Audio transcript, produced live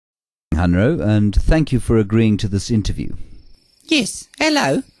Hanro, and thank you for agreeing to this interview. Yes,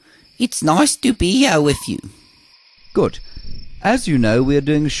 hello. It's nice to be here with you. Good. As you know, we are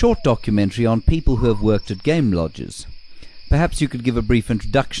doing a short documentary on people who have worked at game lodges. Perhaps you could give a brief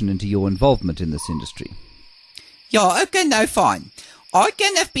introduction into your involvement in this industry. Yeah, okay, no, fine. I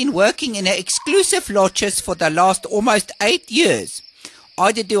can have been working in exclusive lodges for the last almost 8 years.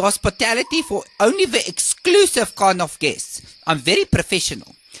 I do hospitality for only the exclusive kind of guests. I'm very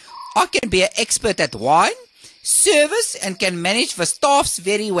professional. I can be an expert at wine, service, and can manage the staffs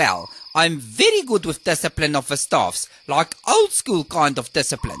very well. I'm very good with discipline of the staffs, like old school kind of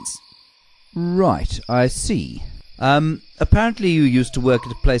disciplines. Right, I see. Apparently you used to work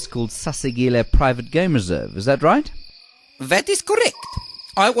at a place called Sasagile Private Game Reserve, is that right? That is correct.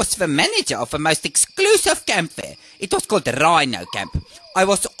 I was the manager of the most exclusive camp there. It was called the Rhino Camp. I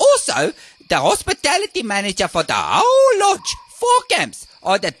was also the hospitality manager for the whole lodge. 4 camps.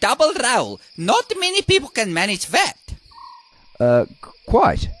 I had a double role. Not many people can manage that.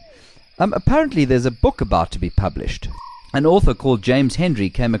 Quite. Apparently there's a book about to be published. An author called James Hendry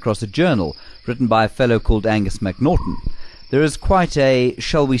came across a journal written by a fellow called Angus MacNaughton. There is quite a,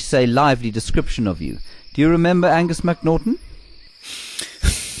 shall we say, lively description of you. Do you remember Angus MacNaughton?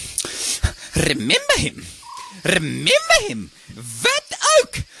 Remember him? That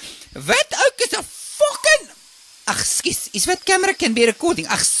oak is a fucking... Excuse, is that camera can be recording?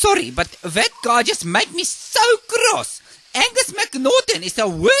 Sorry, but that guy just made me so cross. Angus MacNaughton is the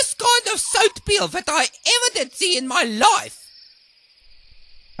worst kind of soap peel that I ever did see in my life.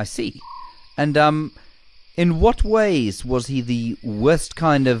 I see. And, in what ways was he the worst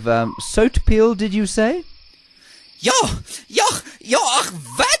kind of, soap peel, did you say? Ja,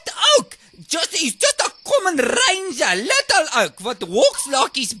 that oak! He's just a common ranger, little oak, what walks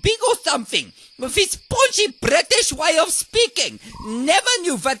like he's big or something, with his punchy British way of speaking. Never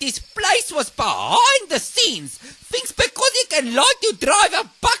knew that his place was behind the scenes. Thinks because he can like to drive a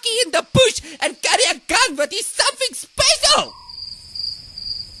bucky in the bush and carry a gun that he's something special.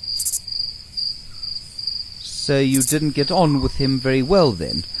 So you didn't get on with him very well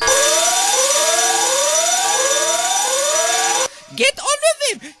then? Get on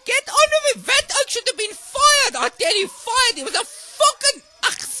with him! That oak should have been fired! I tell you, fired! He was a fucking...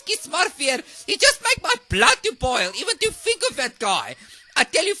 Excuse my fear. He just made my blood to boil, even to think of that guy. I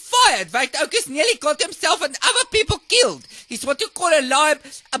tell you, fired! That oak has nearly got himself and other people killed. He's what you call a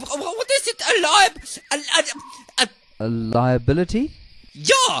what is it? A liability?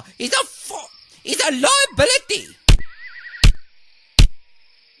 Yeah, he's a liability.